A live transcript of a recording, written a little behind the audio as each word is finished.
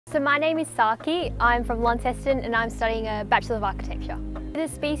So my name is Saki, I'm from Launceston and I'm studying a Bachelor of Architecture. The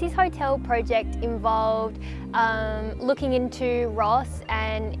Species Hotel project involved looking into Ross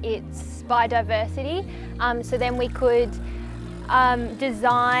and its biodiversity, so then we could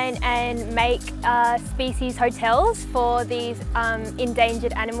design and make species hotels for these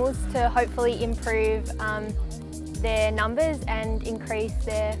endangered animals to hopefully improve their numbers and increase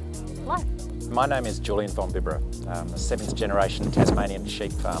their life. My name is Julian von Bibra. I'm a 7th generation Tasmanian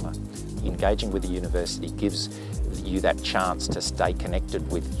sheep farmer. Engaging with the university gives you that chance to stay connected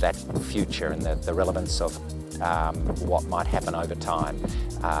with that future and the relevance of what might happen over time.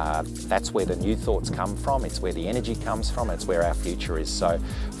 That's where the new thoughts come from, it's where the energy comes from, it's where our future is. So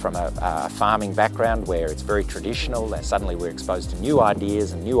from a farming background where it's very traditional, and suddenly we're exposed to new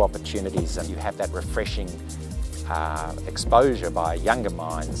ideas and new opportunities, and you have that refreshing exposure by younger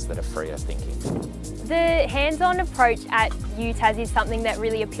minds that are freer thinking. The hands-on approach at UTAS is something that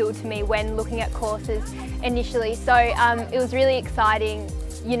really appealed to me when looking at courses initially. So it was really exciting,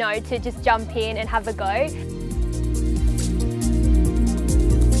 you know, to just jump in and have a go.